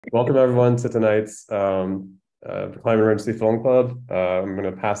Welcome everyone to tonight's Climate Emergency Film Club. I'm going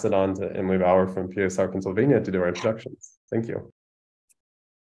to pass it on to Emily Bauer from PSR Pennsylvania to do our introductions. Thank you.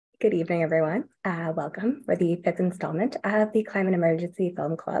 Good evening, everyone. Welcome for the fifth installment of the Climate Emergency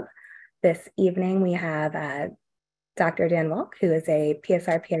Film Club. This evening, we have Dr. Dan Wolk, who is a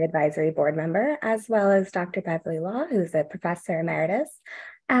PSR Peer Advisory Board member, as well as Dr. Beverly Law, who's a Professor Emeritus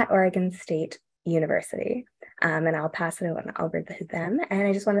at Oregon State University. And I'll pass it over to them. And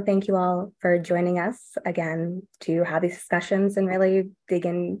I just want to thank you all for joining us again to have these discussions and really dig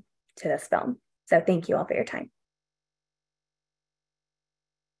into this film. So thank you all for your time.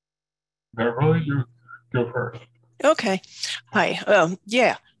 Beverly, you go first. Okay. Hi.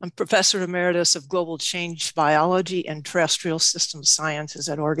 I'm Professor Emeritus of Global Change Biology and Terrestrial Systems Sciences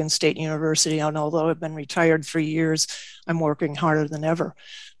at Oregon State University. And although I've been retired for years, I'm working harder than ever.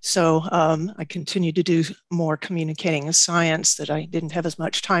 So I continue to do more communicating in science that I didn't have as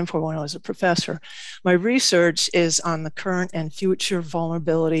much time for when I was a professor. My research is on the current and future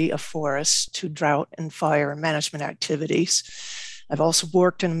vulnerability of forests to drought and fire management activities. I've also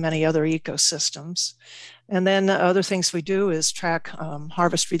worked in many other ecosystems. And then other things we do is track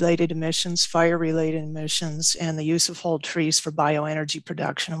harvest-related emissions, fire-related emissions, and the use of whole trees for bioenergy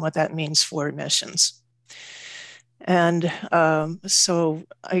production and what that means for emissions. And so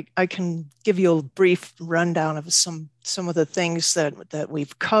I can give you a brief rundown of some of the things that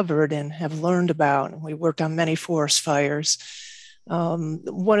we've covered and have learned about. We worked on many forest fires.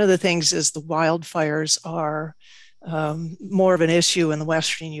 One of the things is the wildfires are more of an issue in the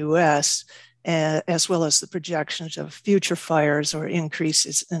Western US, as well as the projections of future fires or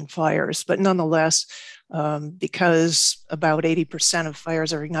increases in fires. But nonetheless, because about 80% of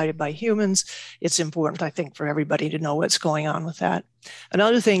fires are ignited by humans, it's important, I think, for everybody to know what's going on with that.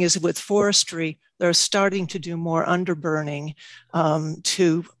 Another thing is with forestry, they're starting to do more underburning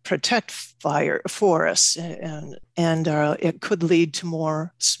to protect forests, and it could lead to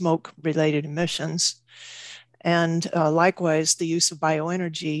more smoke-related emissions. And likewise, the use of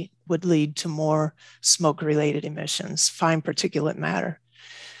bioenergy would lead to more smoke-related emissions, fine particulate matter.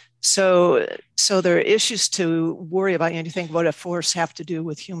 So there are issues to worry about. You think, what do forests have to do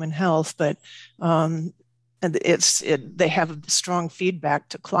with human health? But they have strong feedback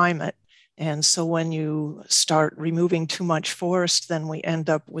to climate. And so when you start removing too much forest, then we end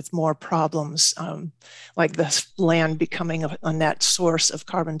up with more problems, like the land becoming a net source of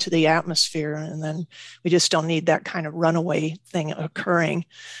carbon to the atmosphere. And then we just don't need that kind of runaway thing occurring.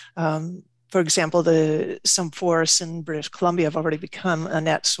 For example, some forests in British Columbia have already become a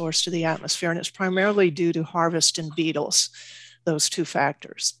net source to the atmosphere, and it's primarily due to harvest and beetles, those two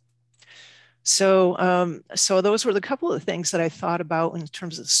factors. So those were the couple of things that I thought about in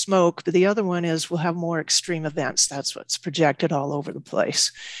terms of smoke. But the other one is we'll have more extreme events. That's what's projected all over the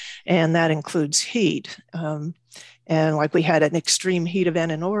place. And that includes heat. And like we had an extreme heat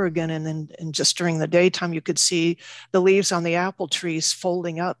event in Oregon, and then just during the daytime, you could see the leaves on the apple trees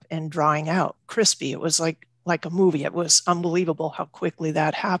folding up and drying out, crispy. It was like a movie. It was unbelievable how quickly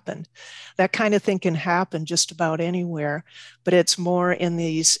that happened. That kind of thing can happen just about anywhere, but it's more in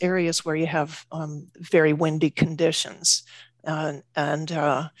these areas where you have very windy conditions.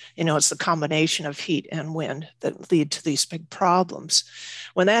 It's the combination of heat and wind that lead to these big problems.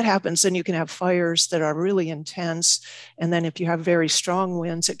 When that happens, then you can have fires that are really intense. And then if you have very strong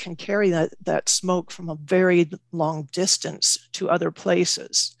winds, it can carry that smoke from a very long distance to other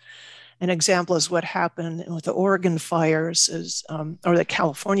places. An example is what happened with the Oregon fires, or the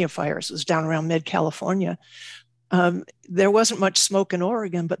California fires. It was down around mid-California. There wasn't much smoke in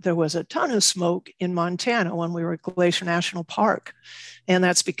Oregon, but there was a ton of smoke in Montana when we were at Glacier National Park. And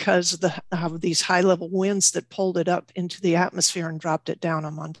that's because of these high-level winds that pulled it up into the atmosphere and dropped it down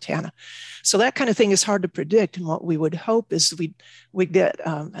on Montana. So that kind of thing is hard to predict. And what we would hope is we get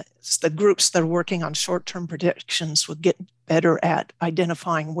the groups that are working on short-term predictions would get better at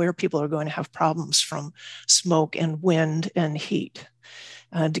identifying where people are going to have problems from smoke and wind and heat,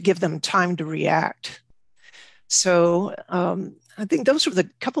 to give them time to react. So I think those are the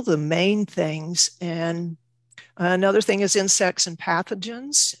couple of the main things. And another thing is insects and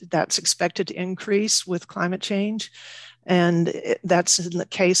pathogens. That's expected to increase with climate change. And that's in the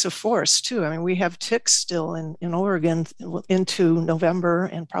case of forests too. I mean, we have ticks still in Oregon into November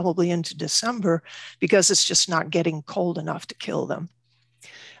and probably into December because it's just not getting cold enough to kill them.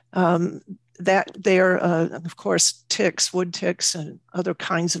 That they are, of course, ticks, wood ticks, and other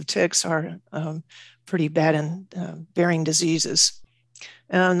kinds of ticks are pretty bad in bearing diseases.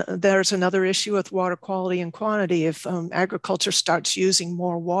 And there's another issue with water quality and quantity. If agriculture starts using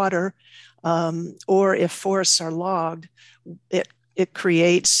more water, or if forests are logged, it it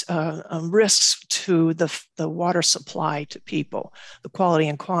creates risks to the water supply to people, the quality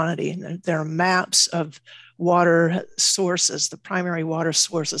and quantity. And there are maps of water sources, the primary water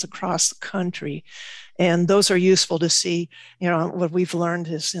sources across the country. And those are useful to see. You know, what we've learned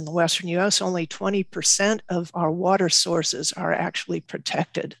is in the Western US, only 20% of our water sources are actually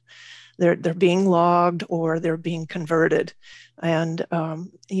protected. They're being logged or they're being converted. And,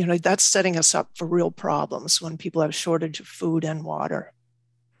 you know, that's setting us up for real problems when people have shortage of food and water.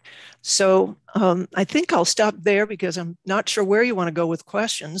 So I think I'll stop there because I'm not sure where you want to go with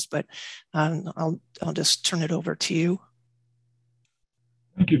questions, but I'll just turn it over to you.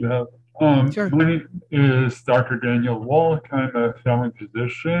 Thank you, Bev. Sure. My name is Dr. Daniel Wolk. I'm a family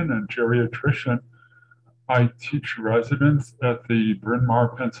physician and geriatrician. I teach residents at the Bryn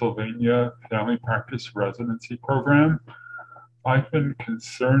Mawr, Pennsylvania Family Practice Residency Program. I've been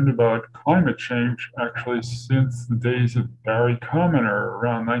concerned about climate change actually since the days of Barry Commoner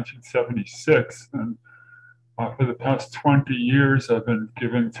around 1976. And for the past 20 years, I've been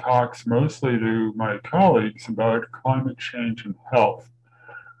giving talks mostly to my colleagues about climate change and health.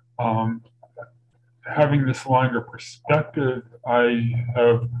 Having this longer perspective, I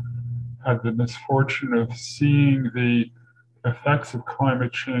have had the misfortune of seeing the effects of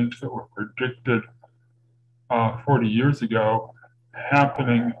climate change that were predicted 40 years ago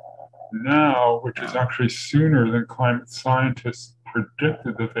happening now, which is actually sooner than climate scientists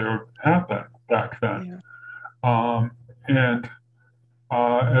predicted that they would happen back then. Yeah.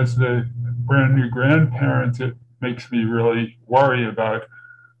 As the brand new grandparent, it makes me really worry about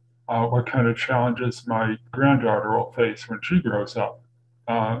what kind of challenges my granddaughter will face when she grows up.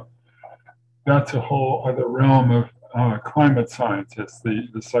 That's a whole other realm of climate scientists,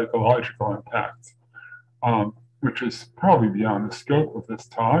 the psychological impacts, which is probably beyond the scope of this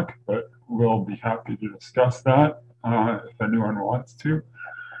talk, but we'll be happy to discuss that if anyone wants to.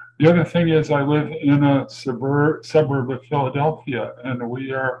 The other thing is I live in a suburb of Philadelphia, and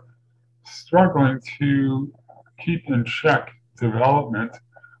we are struggling to keep in check development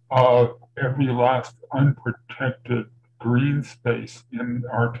of every last unprotected green space in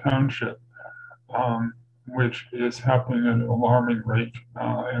our township, which is happening at an alarming rate.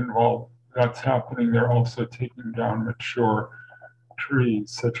 And while that's happening, they're also taking down mature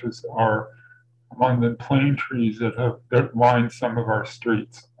trees, such as our London plane trees that line some of our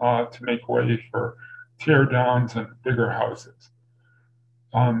streets to make way for tear downs and bigger houses.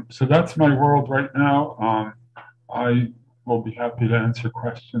 So that's my world right now. I will be happy to answer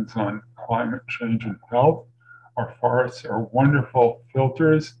questions on climate change and health. Our forests are wonderful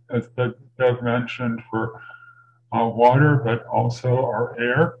filters, as Bev mentioned, for water, but also our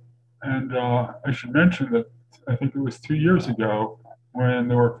air. And I should mention that I think it was 2 years ago when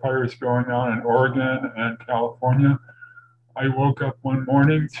there were fires going on in Oregon and California. I woke up one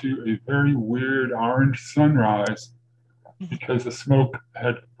morning to a very weird orange sunrise because the smoke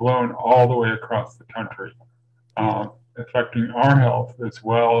had blown all the way across the country, affecting our health as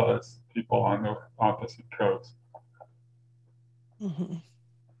well as people on the opposite coast. Mm-hmm.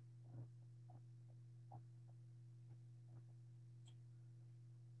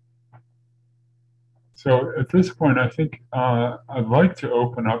 So at this point, I think I'd like to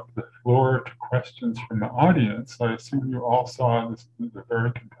open up the floor to questions from the audience. I assume you all saw this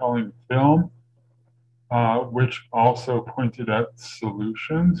very compelling film, which also pointed at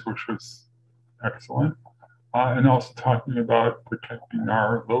solutions, which was excellent, and also talking about protecting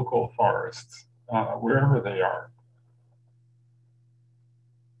our local forests, wherever they are.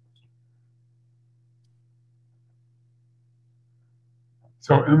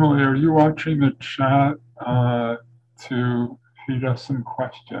 So Emily, are you watching the chat to feed us some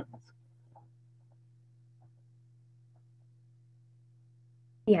questions?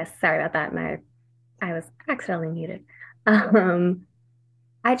 Yes, sorry about that. I was accidentally muted.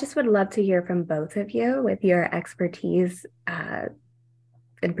 I just would love to hear from both of you with your expertise,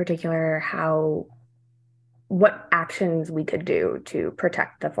 in particular, what actions we could do to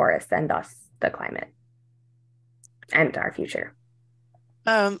protect the forest and thus the climate and our future.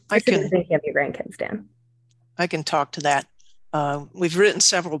 I can thinking of your grandkids, Dan. I can talk to that. We've written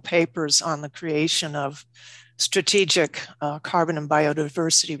several papers on the creation of strategic carbon and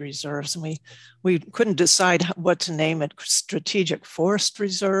biodiversity reserves, and we couldn't decide what to name it. Strategic forest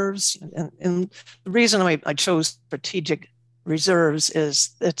reserves, and the reason I chose strategic reserves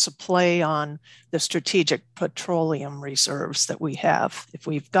is it's a play on the strategic petroleum reserves that we have. If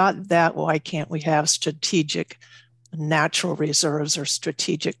we've got that, why can't we have strategic natural reserves or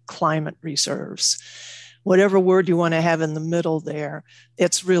strategic climate reserves? whatever word you want to have in the middle there,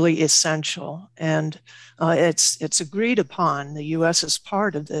 it's really essential. And it's agreed upon, the US is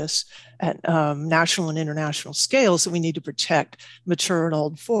part of this at national and international scales, that we need to protect mature and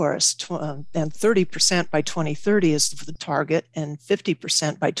old forests. And 30% by 2030 is the target, and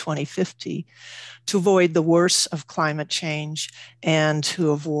 50% by 2050, to avoid the worst of climate change and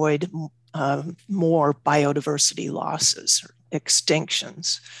to avoid more biodiversity losses or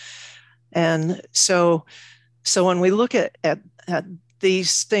extinctions. And so when we look at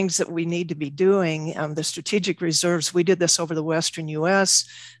these things that we need to be doing, the strategic reserves, we did this over the Western US.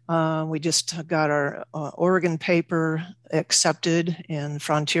 We just got our Oregon paper accepted in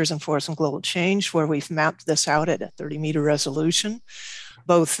Frontiers in Forest and Global Change, where we've mapped this out at a 30-meter resolution.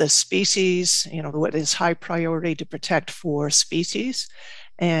 Both the species, what is high priority to protect for species,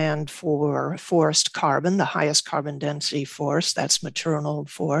 and for forest carbon, the highest carbon density forest, that's mature and old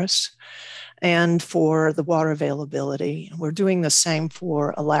forests, and for the water availability. We're doing the same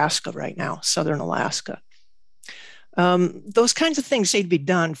for Alaska right now, Southern Alaska. Those kinds of things need to be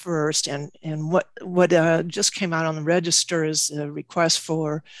done first. And what just came out on the register is a request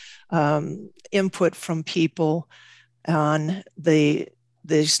for input from people on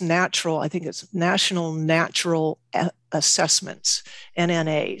these natural, I think it's National Natural Assessments,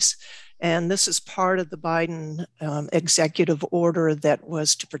 NNAs. And this is part of the Biden executive order that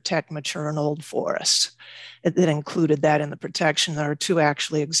was to protect mature and old forests. That included that in the protection. There are two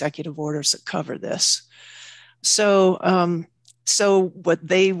actually executive orders that cover this. So what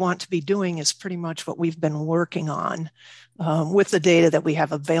they want to be doing is pretty much what we've been working on with the data that we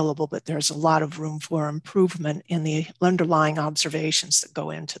have available, but there's a lot of room for improvement in the underlying observations that go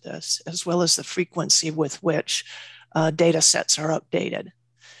into this, as well as the frequency with which data sets are updated.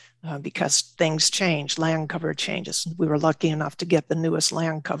 Because things change, land cover changes. We were lucky enough to get the newest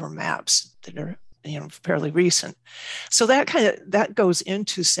land cover maps that are fairly recent. So that goes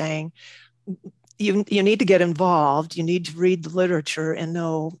into saying, you need to get involved. You need to read the literature and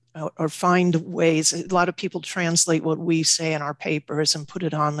know or find ways. A lot of people translate what we say in our papers and put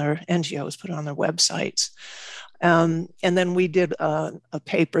it on their NGOs, put it on their websites. And then we did a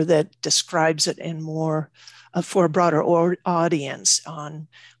paper that describes it in more for a broader audience on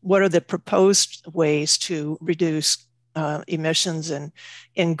what are the proposed ways to reduce emissions and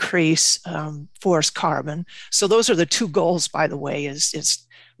increase forest carbon. So those are the two goals, by the way, is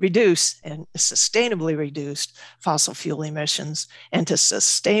reduce and sustainably reduce fossil fuel emissions and to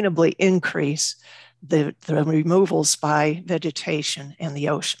sustainably increase the removals by vegetation and the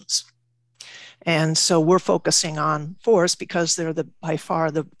oceans. And so we're focusing on forests because they're by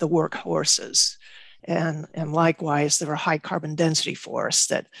far the workhorses. And likewise, there are high carbon density forests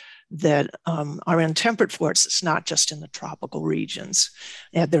that are in temperate forests. It's not just in the tropical regions.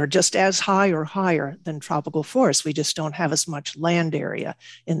 And they're just as high or higher than tropical forests. We just don't have as much land area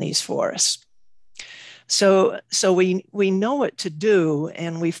in these forests. So we know what to do,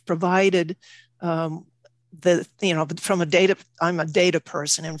 and we've provided from a data, I'm a data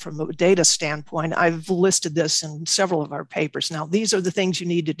person, and from a data standpoint, I've listed this in several of our papers. Now, these are the things you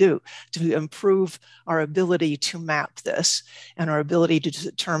need to do to improve our ability to map this and our ability to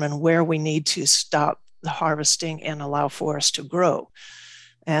determine where we need to stop the harvesting and allow forests to grow.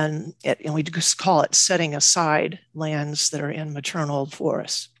 And we just call it setting aside lands that are in mature and old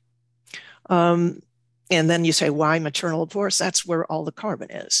forests. And then you say, why mature and old forests? That's where all the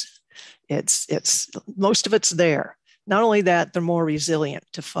carbon is. It's most of it's there. Not only that, they're more resilient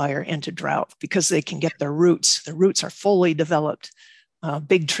to fire and to drought because they can get their roots. Their roots are fully developed.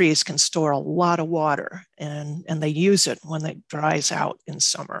 Big trees can store a lot of water, and they use it when it dries out in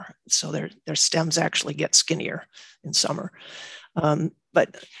summer. So their stems actually get skinnier in summer.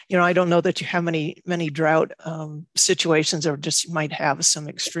 But I don't know that you have many drought situations, or just you might have some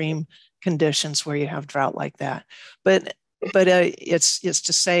extreme conditions where you have drought like that. But it's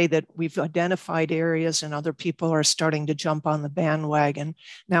to say that we've identified areas and other people are starting to jump on the bandwagon.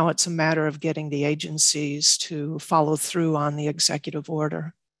 Now it's a matter of getting the agencies to follow through on the executive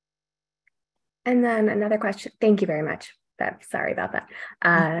order. And then another question. Thank you very much. Sorry about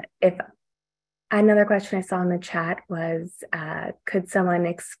that. If another question I saw in the chat was, could someone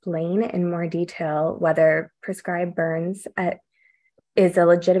explain in more detail whether prescribed burns is a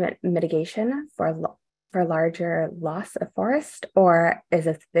legitimate mitigation for larger loss of forest, or as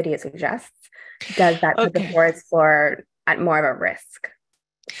the video suggests, does that put the forest floor at more of a risk?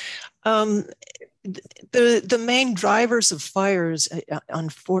 The main drivers of fires,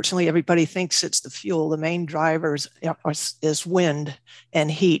 unfortunately, everybody thinks it's the fuel. The main drivers is wind and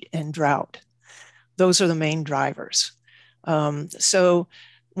heat and drought. Those are the main drivers. So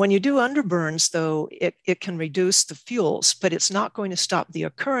When you do underburns, though, it can reduce the fuels, but it's not going to stop the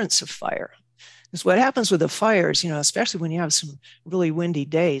occurrence of fire. Because what happens with the fires, especially when you have some really windy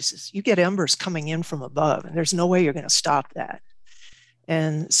days, is you get embers coming in from above, and there's no way you're going to stop that.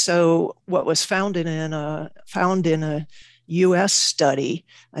 And so what was found in a US study,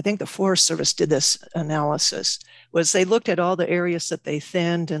 I think the Forest Service did this analysis, was they looked at all the areas that they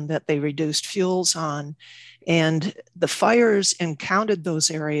thinned and that they reduced fuels on. And the fires encountered those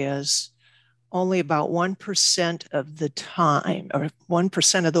areas only about 1% of the time, or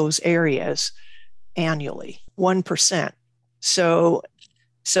 1% of those areas annually, 1%. So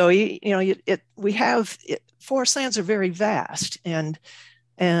forest lands are very vast, and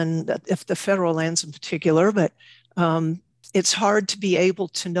if the federal lands in particular, but it's hard to be able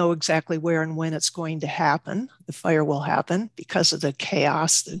to know exactly where and when it's going to happen. The fire will happen because of the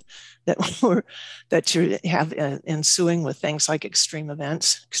chaos that you have ensuing with things like extreme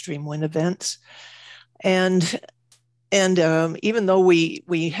events, extreme wind events. And even though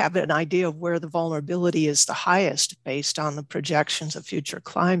we have an idea of where the vulnerability is the highest based on the projections of future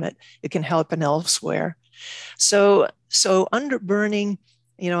climate, it can happen elsewhere. So underburning,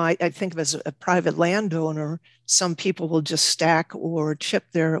 I think of as a private landowner, some people will just stack or chip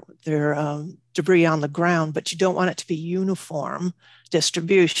their debris on the ground, but you don't want it to be uniform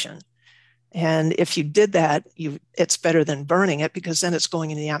distribution. And if you did that, it's better than burning it, because then it's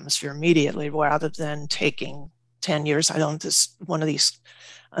going into the atmosphere immediately rather than taking 10 years. One of these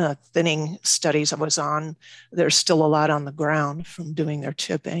thinning studies I was on, there's still a lot on the ground from doing their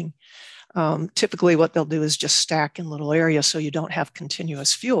chipping. Typically what they'll do is just stack in little areas so you don't have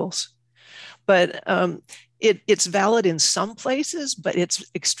continuous fuels. But it's valid in some places, but it's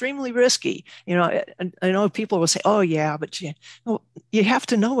extremely risky. I know people will say, oh yeah, but you have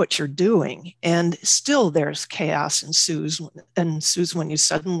to know what you're doing. And still there's chaos ensues when you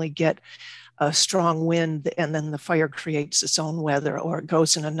suddenly get a strong wind and then the fire creates its own weather, or it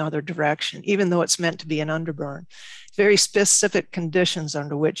goes in another direction, even though it's meant to be an underburn. Very specific conditions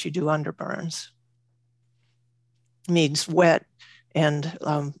under which you do underburns. It means wet and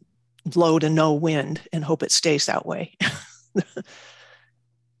low to no wind, and hope it stays that way.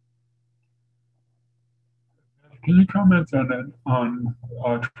 Can you comment on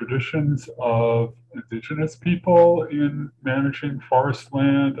traditions of indigenous people in managing forest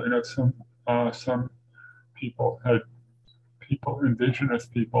land? I know some indigenous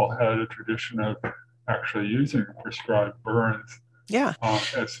people had a tradition of actually using prescribed burns,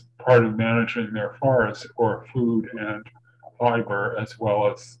 as part of managing their forests for food and fiber, as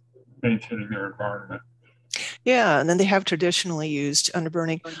well as maintaining their environment. Yeah, and then they have traditionally used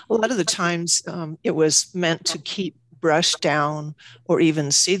underburning. A lot of the times it was meant to keep brush down, or even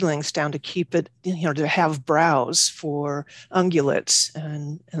seedlings down, to keep it, to have browse for ungulates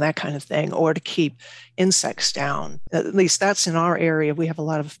and that kind of thing, or to keep insects down. At least that's in our area. We have a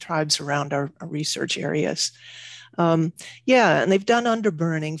lot of tribes around our research areas. And they've done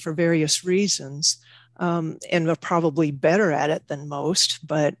underburning for various reasons, and are probably better at it than most,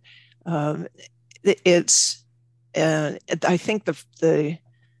 but I've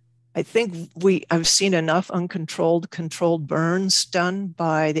seen enough controlled burns done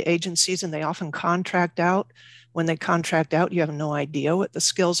by the agencies, and they often contract out. When they contract out, you have no idea what the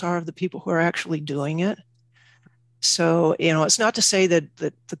skills are of the people who are actually doing it. So, it's not to say that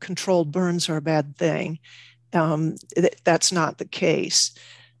the controlled burns are a bad thing. That's not the case.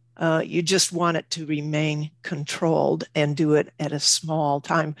 You just want it to remain controlled and do it at a small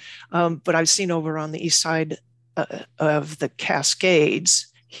time. But I've seen over on the east side of the Cascades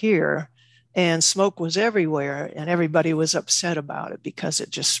here, and smoke was everywhere, and everybody was upset about it because it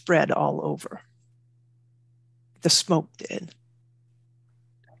just spread all over. The smoke did.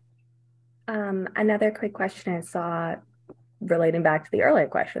 Another quick question I saw, relating back to the earlier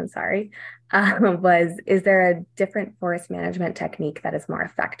question, was, is there a different forest management technique that is more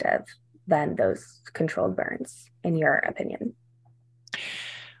effective than those controlled burns, in your opinion?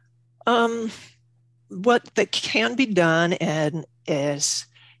 What that can be done is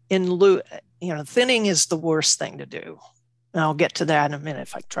thinning is the worst thing to do. And I'll get to that in a minute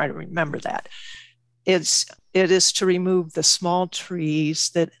if I try to remember that. It is to remove the small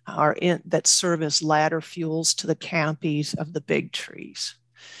trees that serve as ladder fuels to the canopies of the big trees.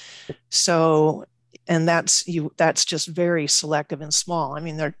 So, and that's just very selective and small. I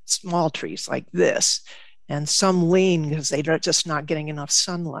mean, they're small trees like this, and some lean because they're just not getting enough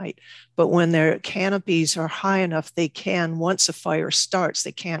sunlight. But when their canopies are high enough, they can, once a fire starts,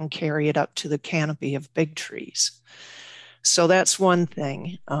 they can carry it up to the canopy of big trees. So that's one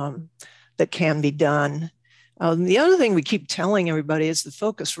thing that can be done. The other thing we keep telling everybody is the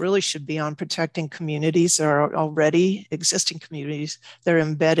focus really should be on protecting communities that are already existing communities that are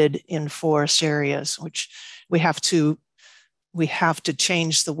embedded in forest areas, which we have to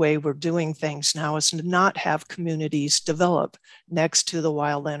change the way we're doing things now, is to not have communities develop next to the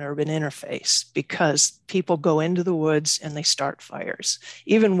wildland urban interface, because people go into the woods and they start fires.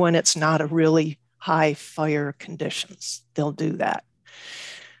 Even when it's not a really high fire conditions, they'll do that.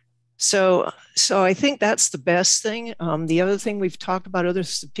 So I think that's the best thing. The other thing we've talked about,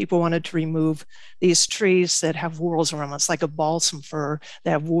 others people wanted to remove these trees that have whorls around them. It's like a balsam fir that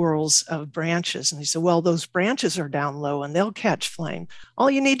have whorls of branches. And they said, well, those branches are down low and they'll catch flame.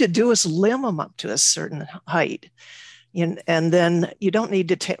 All you need to do is limb them up to a certain height. And then you don't need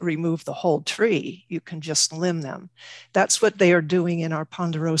to remove the whole tree. You can just limb them. That's what they are doing in our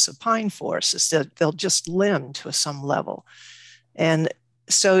ponderosa pine forest, is that they'll just limb to some level. And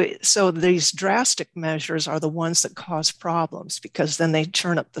so these drastic measures are the ones that cause problems, because then they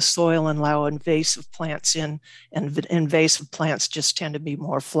churn up the soil and allow invasive plants in, and invasive plants just tend to be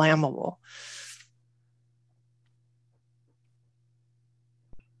more flammable.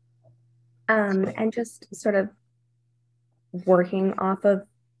 And just sort of working off of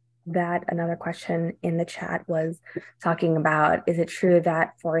that, another question in the chat was talking about, is it true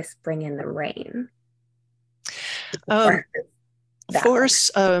that forests bring in the rain?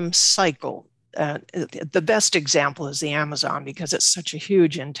 Forest cycle. The best example is the Amazon, because it's such a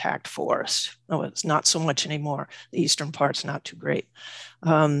huge intact forest. Oh, it's not so much anymore. The eastern part's not too great.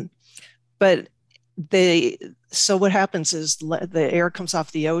 But so what happens is the air comes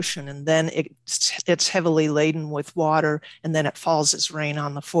off the ocean, and then it's heavily laden with water, and then it falls as rain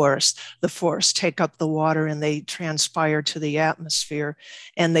on the forest. The forests take up the water and they transpire to the atmosphere,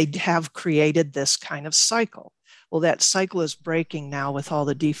 and they have created this kind of cycle. Well, that cycle is breaking now with all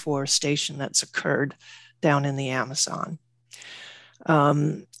the deforestation that's occurred down in the Amazon.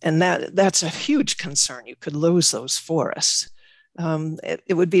 And that's a huge concern. You could lose those forests.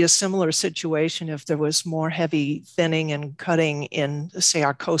 It would be a similar situation if there was more heavy thinning and cutting in, say,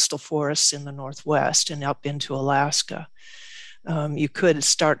 our coastal forests in the Northwest and up into Alaska. You could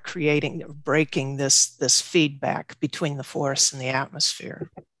start breaking this feedback between the forests and the atmosphere.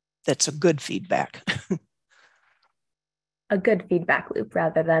 That's a good feedback. A good feedback loop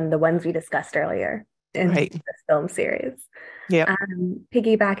rather than the ones we discussed earlier in this film series. Yeah.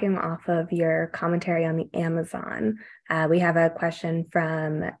 Piggybacking off of your commentary on the Amazon, we have a question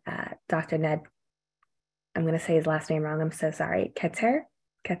from Dr. Ned. I'm going to say his last name wrong. I'm so sorry. Ketzer?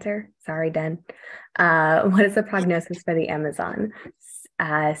 Sorry, Den. What is the prognosis for the Amazon?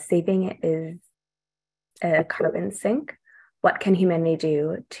 Saving it is a carbon sink. What can humanity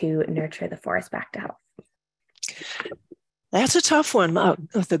do to nurture the forest back to health? That's a tough one.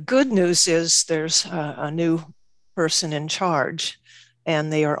 The good news is there's a new person in charge,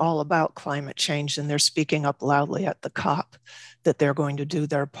 and they are all about climate change, and they're speaking up loudly at the COP that they're going to do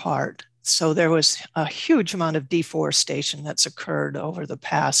their part. So there was a huge amount of deforestation that's occurred over the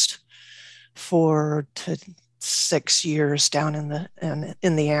past 4 to 6 years down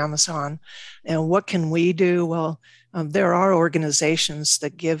in the Amazon. And what can we do? Well, there are organizations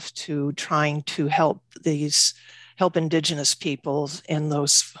that give to trying to help indigenous peoples and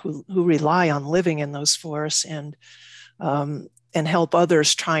those who rely on living in those forests, and help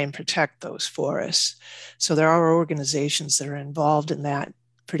others try and protect those forests. So there are organizations that are involved in that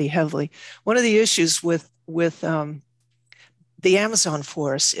pretty heavily. One of the issues with the Amazon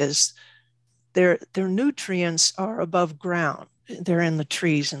forest is their nutrients are above ground. They're in the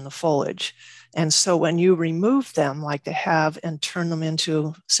trees and the foliage. And so when you remove them, like they have, and turn them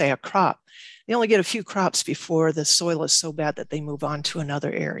into, say, a crop, they only get a few crops before the soil is so bad that they move on to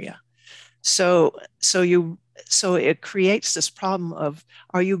another area. So it creates this problem of,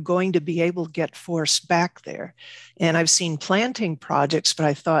 are you going to be able to get forests back there? And I've seen planting projects, but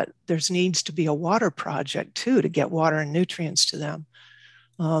I thought there needs to be a water project too, to get water and nutrients to them.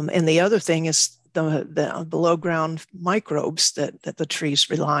 And the other thing is the below ground microbes that the trees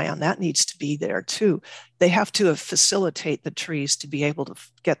rely on. That needs to be there too. They have to facilitate the trees to be able to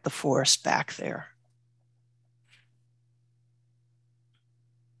get the forest back there.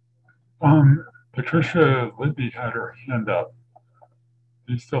 Patricia Libby had her hand up.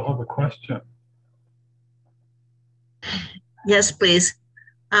 Do you still have a question? Yes, please.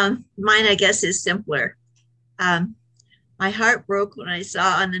 Mine, I guess, is simpler. My heart broke when I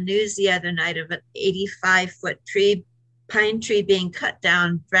saw on the news the other night of an 85-foot pine tree being cut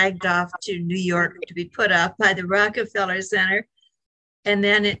down, dragged off to New York to be put up by the Rockefeller Center. And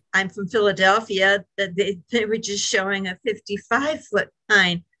then I'm from Philadelphia, they were just showing a 55-foot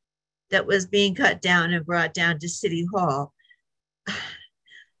pine. that was being cut down and brought down to City Hall.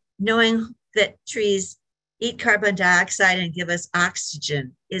 Knowing that trees eat carbon dioxide and give us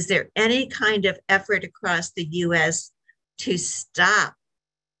oxygen, is there any kind of effort across the US to stop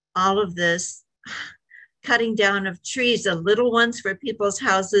all of this cutting down of trees, the little ones for people's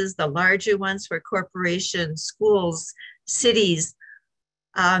houses, the larger ones for corporations, schools, cities,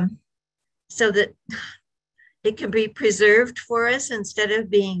 so that it can be preserved for us instead of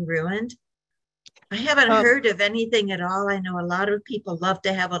being ruined? I haven't heard of anything at all. I know a lot of people love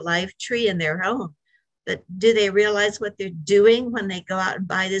to have a live tree in their home, but do they realize what they're doing when they go out and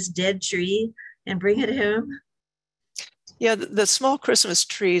buy this dead tree and bring it home? Yeah, the small Christmas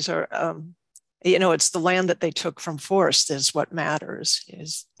trees are, it's the land that they took from forest is what matters,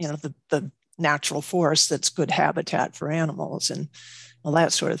 is, the natural forest that's good habitat for animals and all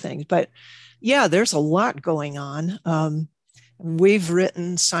that sort of thing. But yeah, there's a lot going on. We've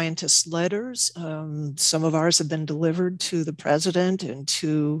written scientist letters. Some of ours have been delivered to the president and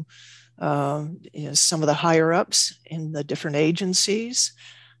to some of the higher ups in the different agencies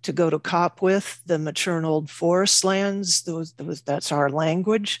to go to COP with. The mature and old forest lands, that's our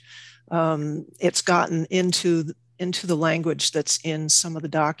language. It's gotten into the language that's in some of the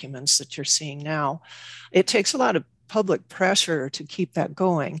documents that you're seeing now. It takes a lot of public pressure to keep that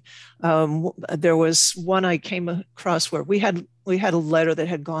going. There was one I came across where we had a letter that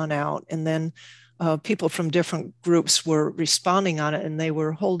had gone out, and then people from different groups were responding on it, and they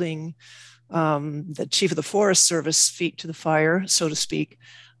were holding the chief of the Forest Service feet to the fire, so to speak,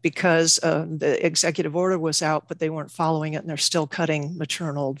 because the executive order was out, but they weren't following it, and they're still cutting mature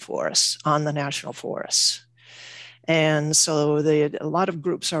and old forests on the national forests. And so a lot of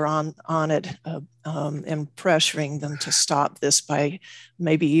groups are on it and pressuring them to stop this by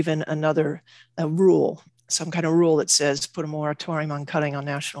maybe even a rule, some kind of rule that says put a moratorium on cutting on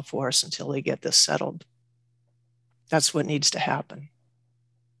national forests until they get this settled. That's what needs to happen.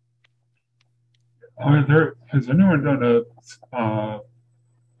 Has anyone done a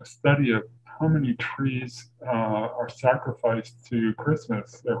study of how many trees are sacrificed to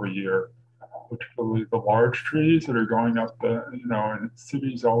Christmas every year, particularly the large trees that are going up in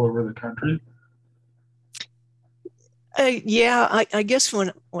cities all over the country? I guess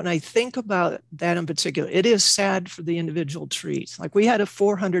when I think about that in particular, it is sad for the individual trees. Like, we had a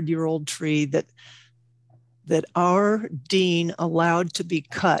 400-year-old tree that our dean allowed to be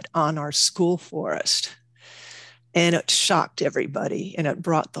cut on our school forest. And it shocked everybody, and it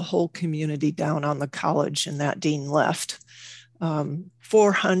brought the whole community down on the college, and that dean left.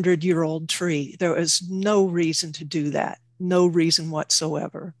 400-year-old tree. There is no reason to do that. No reason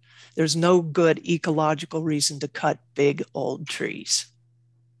whatsoever. There's no good ecological reason to cut big old trees.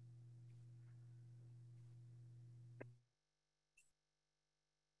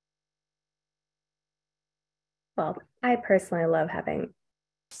 Well, I personally love having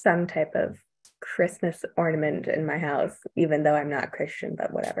some type of Christmas ornament in my house, even though I'm not Christian,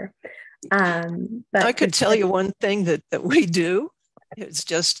 but whatever. But I could tell you one thing that we do. It's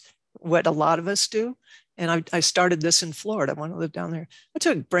just what a lot of us do. And I started this in Florida when I lived down there. I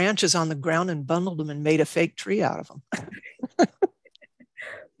took branches on the ground and bundled them and made a fake tree out of them.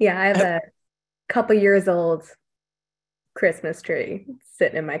 Yeah, I have a couple years old Christmas tree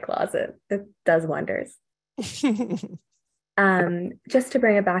sitting in my closet. It does wonders. Just to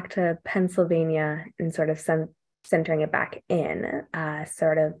bring it back to Pennsylvania and sort of centering it back in,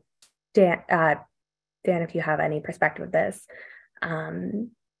 sort of, Dan, if you have any perspective of this,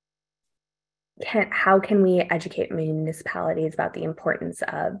 how can we educate municipalities about the importance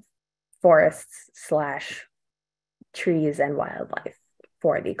of forests / trees and wildlife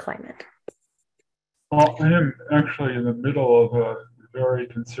for the climate? Well, I am actually in the middle of a very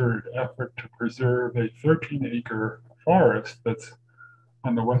concerted effort to preserve a 13-acre forest that's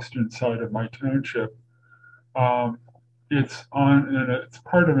on the western side of my township. It's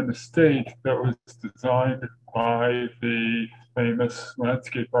part of an estate that was designed by the famous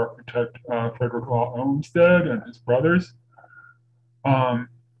landscape architect Frederick Law Olmsted and his brothers,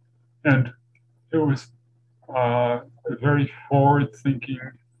 and it was a very forward-thinking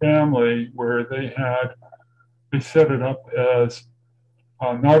family where they set it up as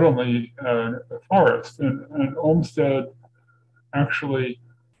not only a forest, and Olmsted actually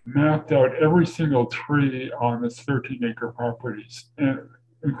mapped out every single tree on this 13-acre properties,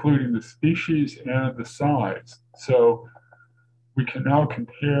 including the species and the size. So we can now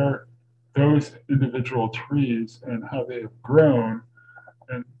compare those individual trees and how they have grown.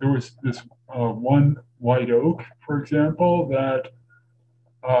 And there was this one white oak, for example, that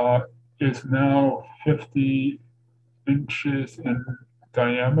is now 50 inches in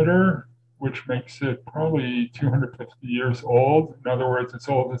diameter, which makes it probably 250 years old. In other words, as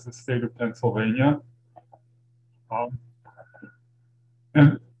old as the state of Pennsylvania.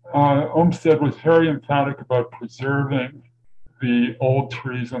 And Olmsted was very emphatic about preserving the old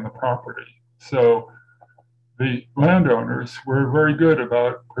trees on the property. So the landowners were very good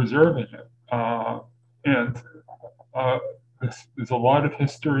about preserving it. There's a lot of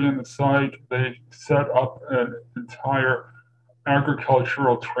history in the site. They set up an entire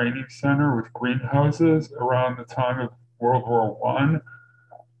agricultural training center with greenhouses around the time of World War I,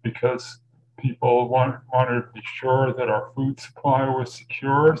 because people wanted to be sure that our food supply was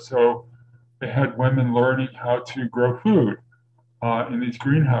secure. So they had women learning how to grow food in these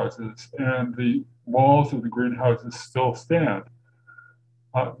greenhouses, and the walls of the greenhouses still stand.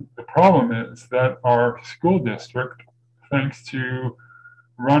 The problem is that our school district, thanks to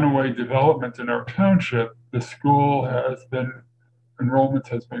runaway development in our township, the school enrollment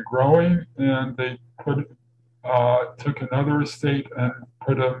has been growing, and they took another estate and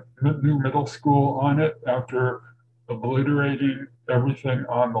put a new middle school on it after obliterating everything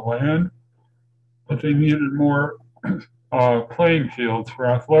on the land. But they needed more playing fields for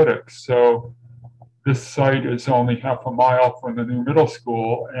athletics. So this site is only half a mile from the new middle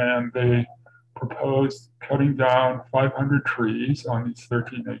school, and they proposed cutting down 500 trees on these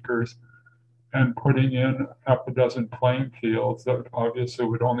 13 acres and putting in half a dozen playing fields that obviously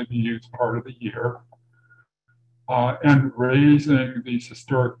would only be used part of the year, and raising these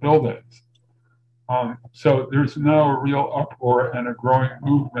historic buildings. So there's now a real uproar and a growing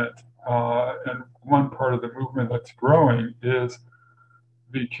movement. And one part of the movement that's growing is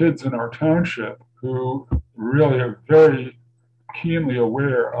the kids in our township who really are very keenly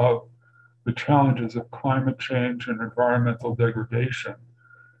aware of the challenges of climate change and environmental degradation,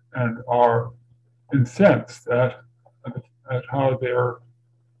 and are incensed at how their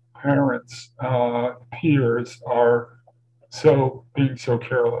parents, peers are being so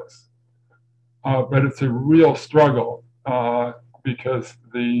careless. But it's a real struggle because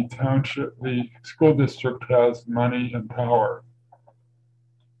the school district has money and power.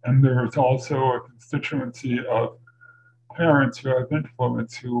 And there's also a constituency of parents who have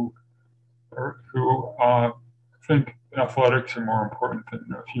influence who think athletics are more important than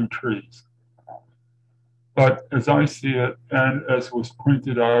a few trees. But as I see it, and as was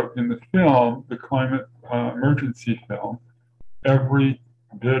pointed out in the film, the climate emergency film, every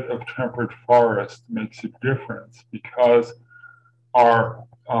bit of temperate forest makes a difference, because our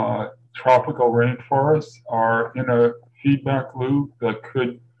tropical rainforests are in a feedback loop that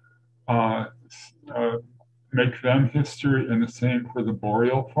could make them history, and the same for the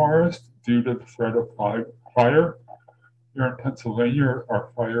boreal forest due to the threat of fire. Here in Pennsylvania, our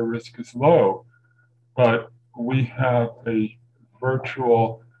fire risk is low, but we have a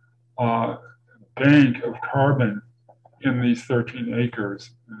virtual bank of carbon in these 13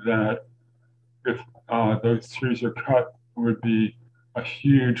 acres that, if those trees are cut, would be a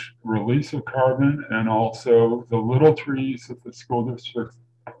huge release of carbon. And also the little trees that the school district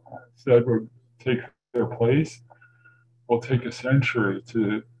said would take their place will take a century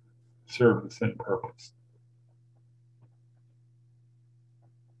to serve the same purpose.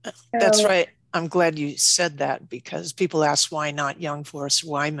 That's right. I'm glad you said that, because people ask why not young forests,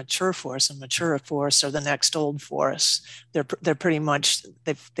 why mature forests, and mature forests are the next old forests. They're pretty much,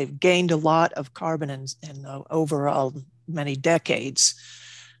 they've gained a lot of carbon in overall many decades.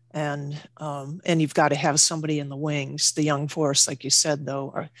 And you've got to have somebody in the wings. The young forests, like you said,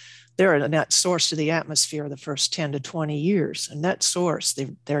 though, they're a net source to the atmosphere the first 10 to 20 years. A net source,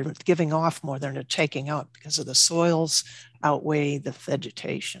 they're giving off more than they're taking out, because of the soils outweigh the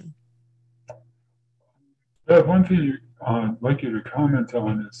vegetation. One thing I'd like you to comment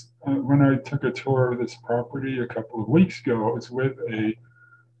on is when I took a tour of this property a couple of weeks ago, I was with a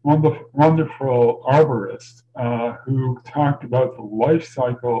wonderful arborist who talked about the life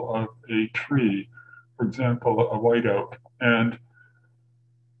cycle of a tree, for example, a white oak. And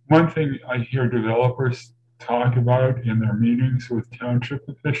one thing I hear developers talk about in their meetings with township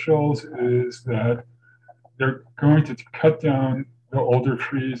officials is that they're going to cut down the older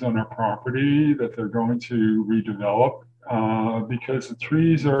trees on our property that they're going to redevelop because the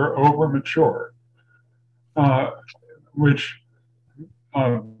trees are over mature, which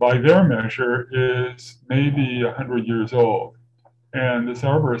by their measure is maybe 100 years old. And this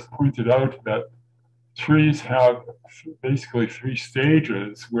arborist pointed out that trees have basically 3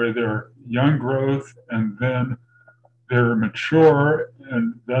 stages, where they're young growth, and then they're mature,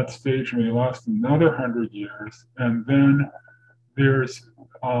 and that stage may last another 100 years. And then there's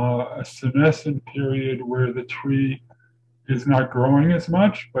a senescent period where the tree is not growing as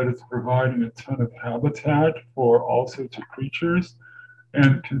much, but it's providing a ton of habitat for all sorts of creatures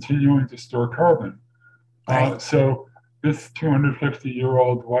and continuing to store carbon. Right. So this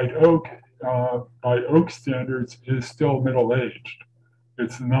 250-year-old white oak, by oak standards, is still middle-aged.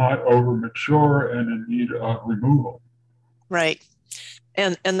 It's not over mature and in need of removal. Right.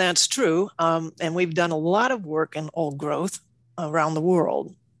 And that's true. And we've done a lot of work in old growth around the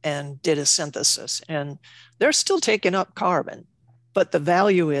world and did a synthesis. And they're still taking up carbon, but the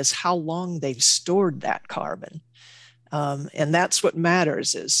value is how long they've stored that carbon. And that's what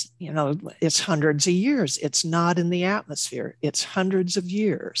matters is, you know, it's hundreds of years. It's not in the atmosphere. It's hundreds of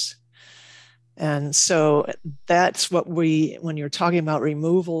years. And so that's what when you're talking about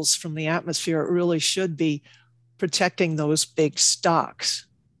removals from the atmosphere, it really should be protecting those big stocks,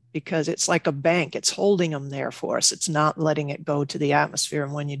 because it's like a bank. It's holding them there for us. It's not letting it go to the atmosphere.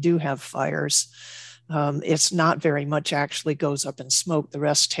 And when you do have fires, it's not very much actually goes up in smoke. The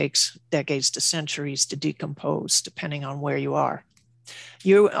rest takes decades to centuries to decompose, depending on where you are.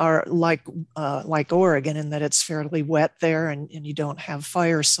 You are like Oregon in that it's fairly wet there, and you don't have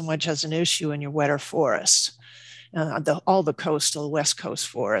fires so much as an issue in your wetter forests. All the coastal West Coast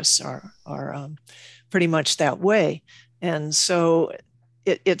forests are pretty much that way. And so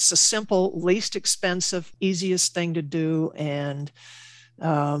it's a simple, least expensive, easiest thing to do. And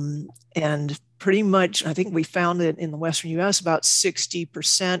pretty much, I think we found that in the Western US, about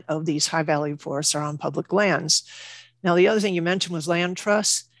 60% of these high value forests are on public lands. Now, the other thing you mentioned was land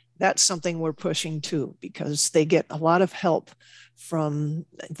trusts. That's something we're pushing too, because they get a lot of help from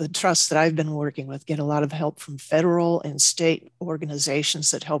the trusts that I've been working with, get a lot of help from federal and state organizations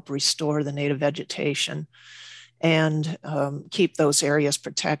that help restore the native vegetation and keep those areas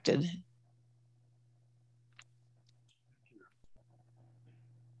protected.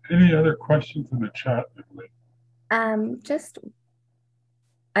 Any other questions in the chat, Beverly? Just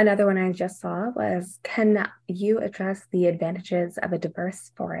another one I just saw was, can you address the advantages of a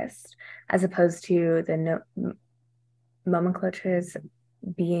diverse forest as opposed to the nomenclatures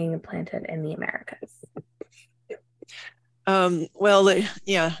being planted in the Americas? Well,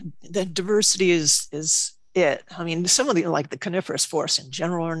 the diversity is it. I mean, some of the, like the coniferous forests in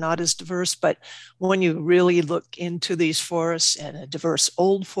general, are not as diverse, but when you really look into these forests, and a diverse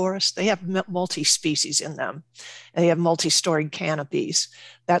old forest, they have multi-species in them. They have multi-storied canopies.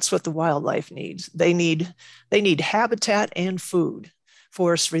 That's what the wildlife needs. They need habitat and food,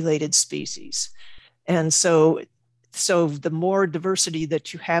 forest-related species. And so the more diversity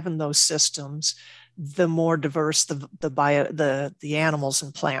that you have in those systems, the more diverse the animals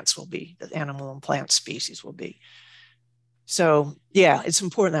and plants will be, the animal and plant species will be. So yeah, it's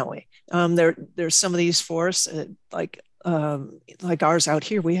important that way. There's some of these forests like ours out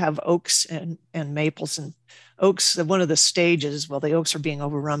here. We have oaks and maples, and oaks. One of the stages, well, the oaks are being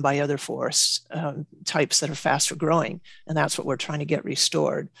overrun by other forest types that are faster growing, and that's what we're trying to get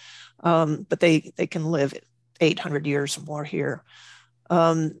restored. But they can live 800 years or more here.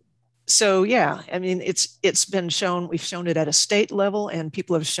 So yeah, I mean, it's been shown, we've shown it at a state level, and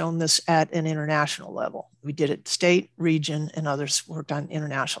people have shown this at an international level. We did it state, region, and others worked on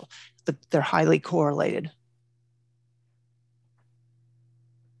international. They're highly correlated.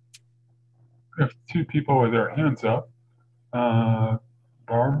 We have two people with their hands up. Barbara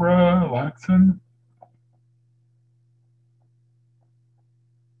Laxon.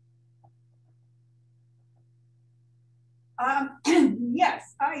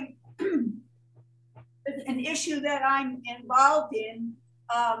 Yes, an issue that I'm involved in.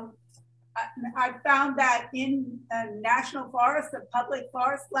 I found that in national forests, the public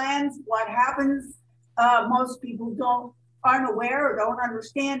forest lands, what happens, most people aren't aware or don't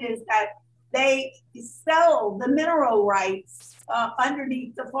understand, is that they sell the mineral rights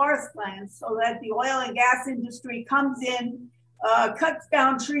underneath the forest lands, so that the oil and gas industry comes in, cuts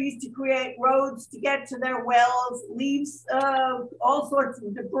down trees to create roads to get to their wells, leaves all sorts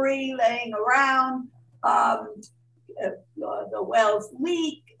of debris laying around. The wells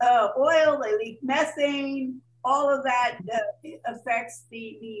leak oil, they leak methane. All of that affects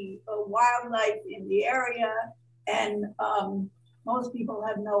the wildlife in the area, and most people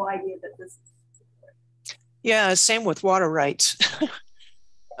have no idea that this is. Yeah, same with water rights.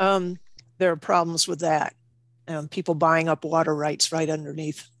 There are problems with that. People buying up water rights right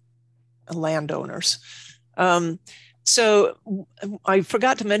underneath landowners. So I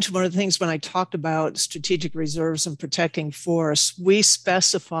forgot to mention one of the things when I talked about strategic reserves and protecting forests, we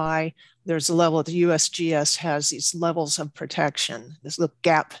specify there's a level, the USGS has these levels of protection, this little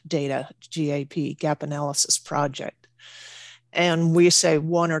GAP data, GAP, Gap Analysis Project. And we say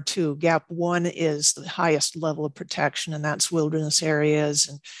 1 or 2. Gap 1 is the highest level of protection, and that's wilderness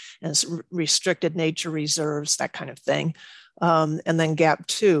areas and restricted nature reserves, that kind of thing. And then gap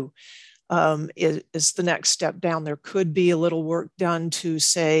 2 is the next step down. There could be a little work done to,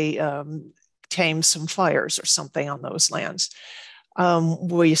 say, tame some fires or something on those lands.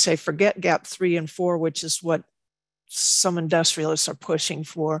 We say forget gap 3 and 4, which is what some industrialists are pushing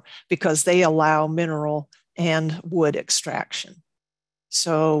for, because they allow mineral and wood extraction.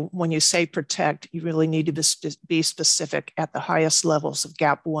 So when you say protect, you really need to be specific at the highest levels of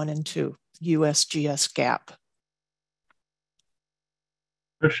gap 1 and 2, USGS gap.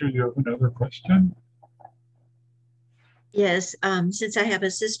 Fisher, you have another question? Yes, since I have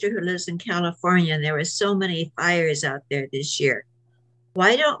a sister who lives in California and there were so many fires out there this year,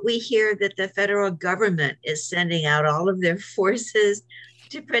 why don't we hear that the federal government is sending out all of their forces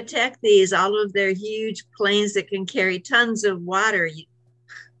to protect these, all of their huge planes that can carry tons of water?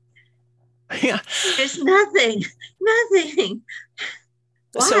 Yeah. There's nothing.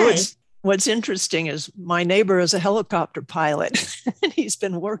 Why? So what's interesting is my neighbor is a helicopter pilot, and he's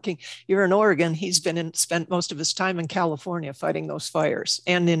been working here in Oregon. He's spent most of his time in California fighting those fires,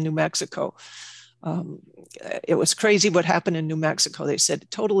 and in New Mexico. It was crazy what happened in New Mexico. They said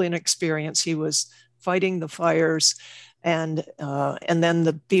totally inexperienced. He was fighting the fires, and then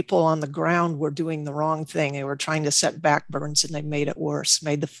the people on the ground were doing the wrong thing. They were trying to set back burns, and they made it worse,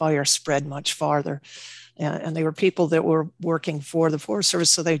 made the fire spread much farther. And they were people that were working for the Forest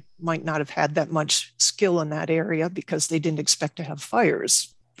Service, so they might not have had that much skill in that area because they didn't expect to have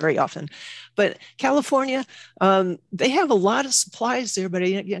fires very often. But California, they have a lot of supplies there, but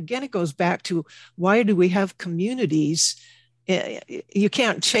again, it goes back to, why do we have communities? You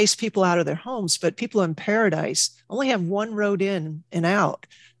can't chase people out of their homes, but people in Paradise only have one road in and out.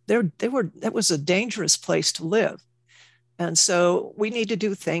 That was a dangerous place to live. And so we need to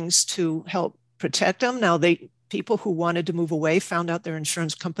do things to help protect them. Now, people who wanted to move away found out their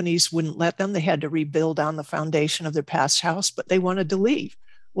insurance companies wouldn't let them. They had to rebuild on the foundation of their past house, but they wanted to leave.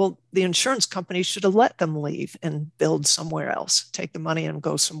 Well, the insurance company should have let them leave and build somewhere else, take the money and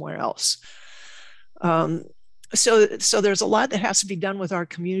go somewhere else. So there's a lot that has to be done with our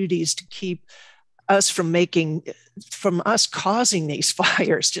communities to keep us from us causing these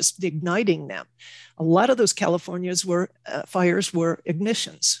fires, just igniting them. A lot of those California's fires were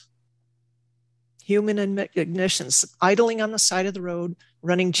ignitions, human ignitions, idling on the side of the road,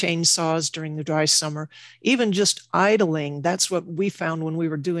 running chainsaws during the dry summer, even just idling. That's what we found when we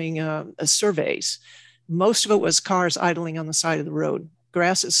were doing surveys. Most of it was cars idling on the side of the road.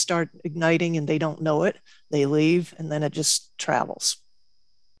 Grasses start igniting and they don't know it. They leave, and then it just travels.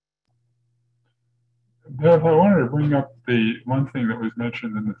 Bev, I wanted to bring up the one thing that was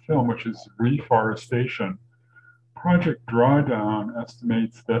mentioned in the film, which is reforestation. Project Drawdown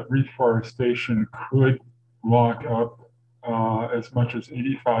estimates that reforestation could lock up as much as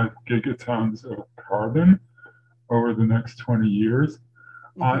 85 gigatons of carbon over the next 20 years.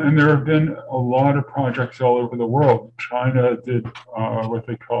 And there have been a lot of projects all over the world. China did what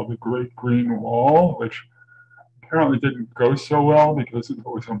they call the Great Green Wall, which apparently didn't go so well because it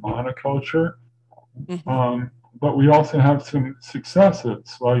was a monoculture. But we also have some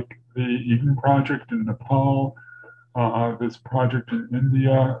successes, like the Eden Project in Nepal, this project in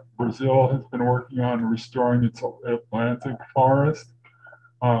India. Brazil has been working on restoring its Atlantic forest.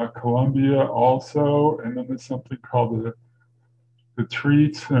 Colombia also, and then there's something called the tree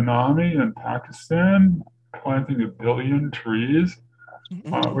tsunami in Pakistan, planting 1 billion trees,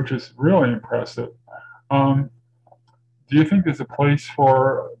 which is really impressive. Do you think there's a place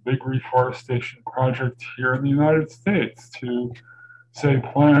for a big reforestation project here in the United States to, say,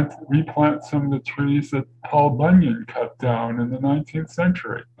 replant some of the trees that Paul Bunyan cut down in the 19th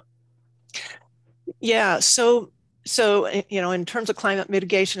century? Yeah, so in terms of climate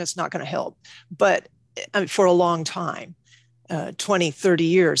mitigation, it's not going to help, but for a long time, 20, 30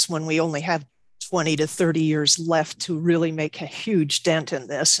 years, when we only have 20 to 30 years left to really make a huge dent in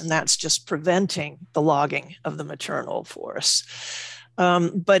this, and that's just preventing the logging of the maternal forests.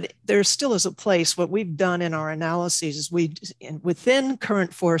 But there still is a place. What we've done in our analyses is within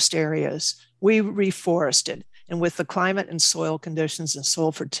current forest areas, we reforested, and with the climate and soil conditions and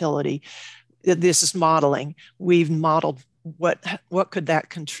soil fertility, this is modeling. We've modeled what could that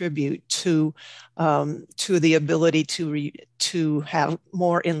contribute to the ability to have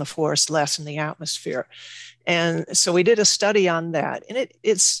more in the forest, less in the atmosphere. And so we did a study on that, and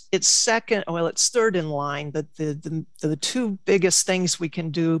it's third in line, but the two biggest things we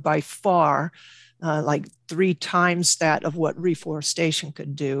can do by far, like 3 times that of what reforestation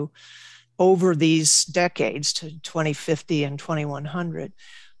could do, over these decades to 2050 and 2100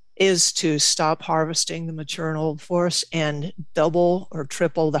 is to stop harvesting the mature and old forests and double or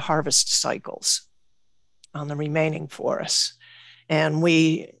triple the harvest cycles on the remaining forests. And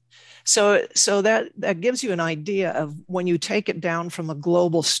so that gives you an idea of when you take it down from a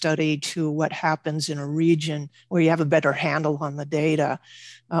global study to what happens in a region where you have a better handle on the data.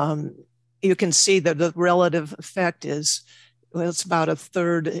 You can see that the relative effect is, well, it's about a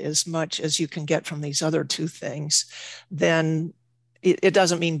third as much as you can get from these other two things. Then it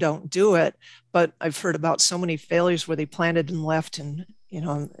doesn't mean don't do it, but I've heard about so many failures where they planted and left and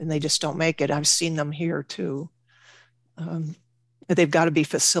they just don't make it. I've seen them here too. They've got to be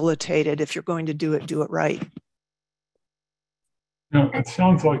facilitated. If you're going to do it right. It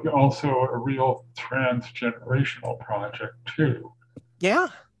sounds like also a real transgenerational project too. Yeah.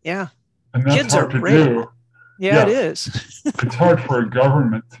 And that's Kids hard are to great. do. Yeah, it is. It's hard for a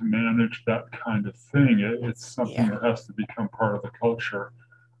government to manage that kind of thing. It's something that has to become part of the culture,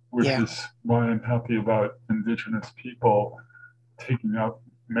 which is why I'm happy about Indigenous people taking up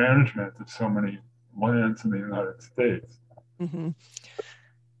management of so many lands in the United States. Mm-hmm.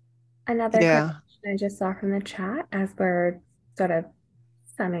 Another question I just saw from the chat as we're sort of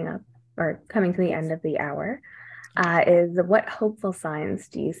summing up or coming to the end of the hour is, what hopeful signs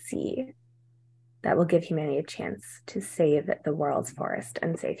do you see that will give humanity a chance to save the world's forest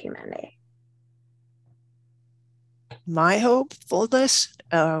and save humanity? My hopefulness,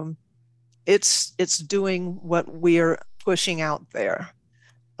 it's doing what we're pushing out there.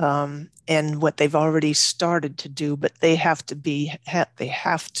 And what they've already started to do, but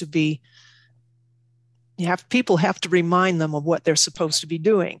people have to remind them of what they're supposed to be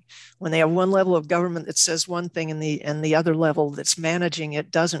doing. When they have one level of government that says one thing and the other level that's managing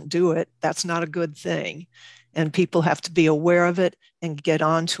it doesn't do it, that's not a good thing. And people have to be aware of it and get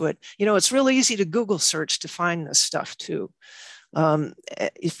onto it. It's really easy to Google search to find this stuff too.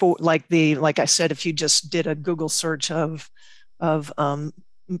 Like I said, if you just did a Google search of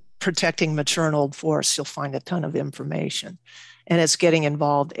protecting mature and old forests, you'll find a ton of information. And it's getting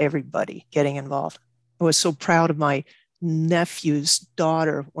involved, everybody getting involved. I was so proud of my nephew's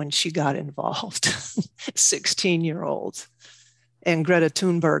daughter when she got involved, 16-year-old. And Greta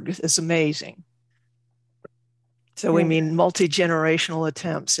Thunberg is amazing. So we mean multi-generational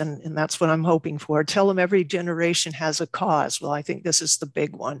attempts, and that's what I'm hoping for. Tell them every generation has a cause. Well, I think this is the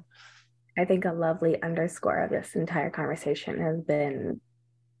big one. I think a lovely underscore of this entire conversation has been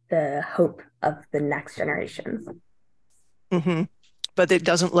the hope of the next generations. Mm-hmm. But it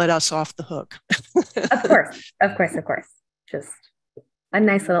doesn't let us off the hook. Of course. Just a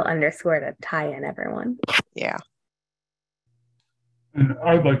nice little underscore to tie in everyone. Yeah. And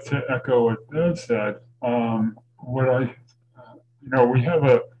I'd like to echo what Bev said. We have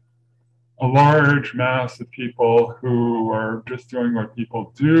a large mass of people who are just doing what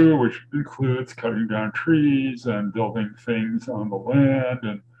people do, which includes cutting down trees and building things on the land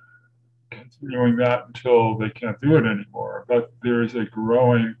and continuing that until they can't do it anymore. But there is a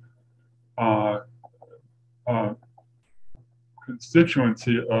growing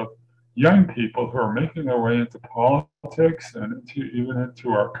constituency of young people who are making their way into politics and even into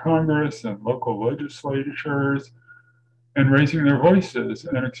our Congress and local legislatures and raising their voices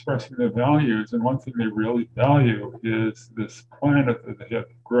and expressing their values. And one thing they really value is this planet that they have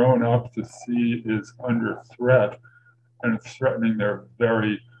grown up to see is under threat, and it's threatening their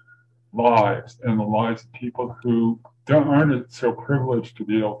very lives and the lives of people who aren't so privileged to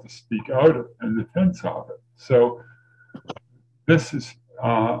be able to speak out in defense of it. So this is,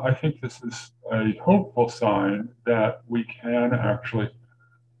 I think this is a hopeful sign that we can actually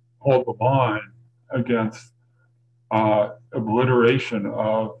hold the line against obliteration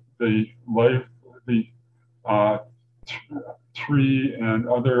of the tree and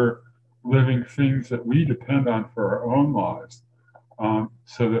other living things that we depend on for our own lives,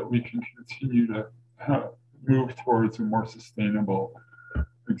 so that we can continue to move towards a more sustainable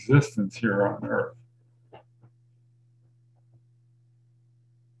existence here on Earth.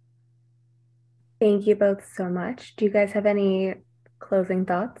 Thank you both so much. Do you guys have any closing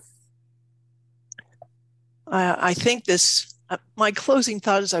thoughts? I think my closing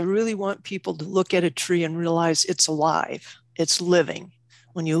thought is I really want people to look at a tree and realize it's alive, it's living.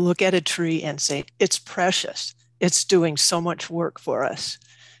 When you look at a tree and say, it's precious, it's doing so much work for us.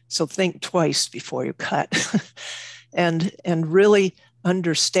 So think twice before you cut and really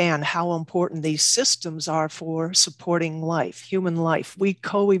understand how important these systems are for supporting life, human life. We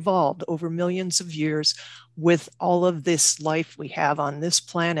co-evolved over millions of years with all of this life we have on this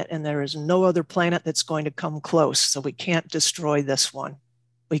planet, and there is no other planet that's going to come close, so we can't destroy this one.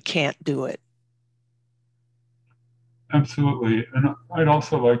 we can't do it. Absolutely. And I'd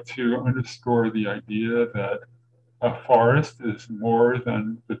also like to underscore the idea that a forest is more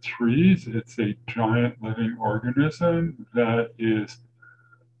than the trees. It's a giant living organism that is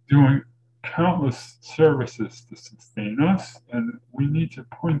doing countless services to sustain us. And we need to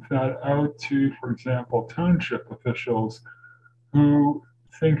point that out to, for example, township officials who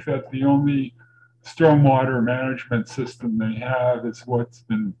think that the only stormwater management system they have is what's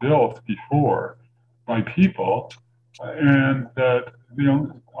been built before by people, and that the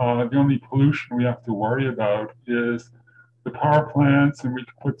only pollution we have to worry about is the power plants, and we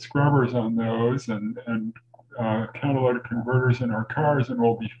can put scrubbers on those and catalytic converters in our cars, and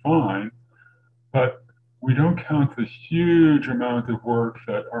we'll be fine. But we don't count the huge amount of work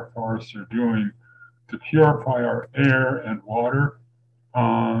that our forests are doing to purify our air and water.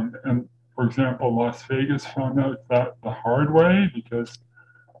 And for example, Las Vegas found out that the hard way, because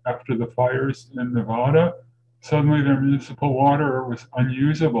after the fires in Nevada, suddenly their municipal water was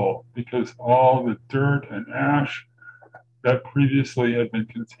unusable because all the dirt and ash that previously had been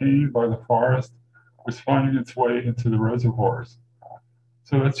contained by the forest was finding its way into the reservoirs.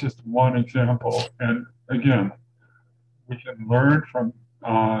 So that's just one example. And again, we can learn from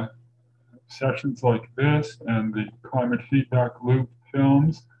sessions like this and the climate feedback loop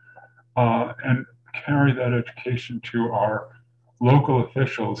films, and carry that education to our local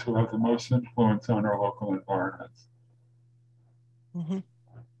officials who have the most influence on our local environments. Mm-hmm.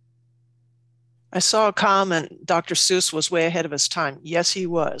 I saw a comment, Dr. Seuss was way ahead of his time. Yes, he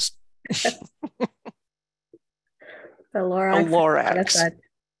was. The Lorax.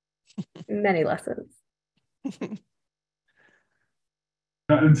 Many lessons.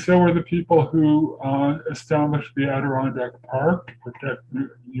 And so were the people who established the Adirondack Park to protect New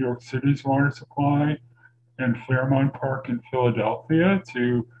York City's water supply, and Fairmount Park in Philadelphia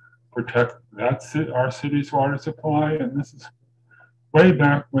to protect our city's water supply. And this is way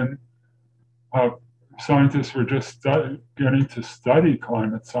back when scientists were just getting to study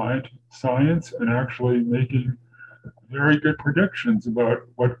climate science and actually making very good predictions about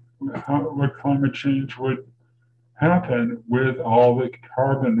what climate change would happen with all the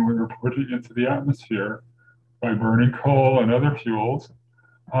carbon we were putting into the atmosphere by burning coal and other fuels.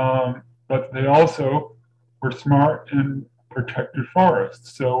 But they also were smart and protected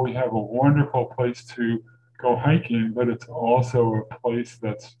forests. So we have a wonderful place to go hiking, but it's also a place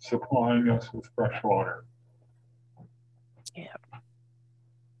that's supplying us with fresh water. Yeah.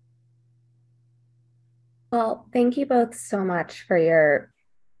 Well, thank you both so much for your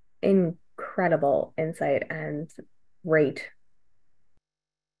incredible insight and great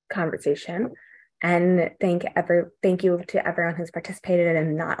conversation. And thank you to everyone who's participated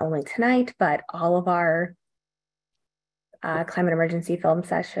in not only tonight, but all of our climate emergency film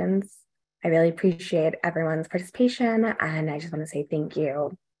sessions. I really appreciate everyone's participation, and I just want to say thank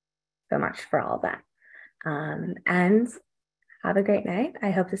you so much for all of that. And have a great night. I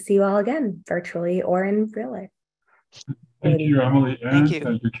hope to see you all again, virtually or in real life. Thank you, Emily, and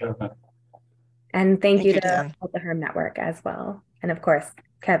Thank you, Kevin. And thank you to Dan. the Herm Network as well. And of course,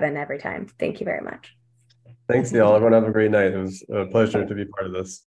 Kevin, every time. Thank you very much. Thanks, y'all. Everyone have a great night. It was a pleasure to be part of this.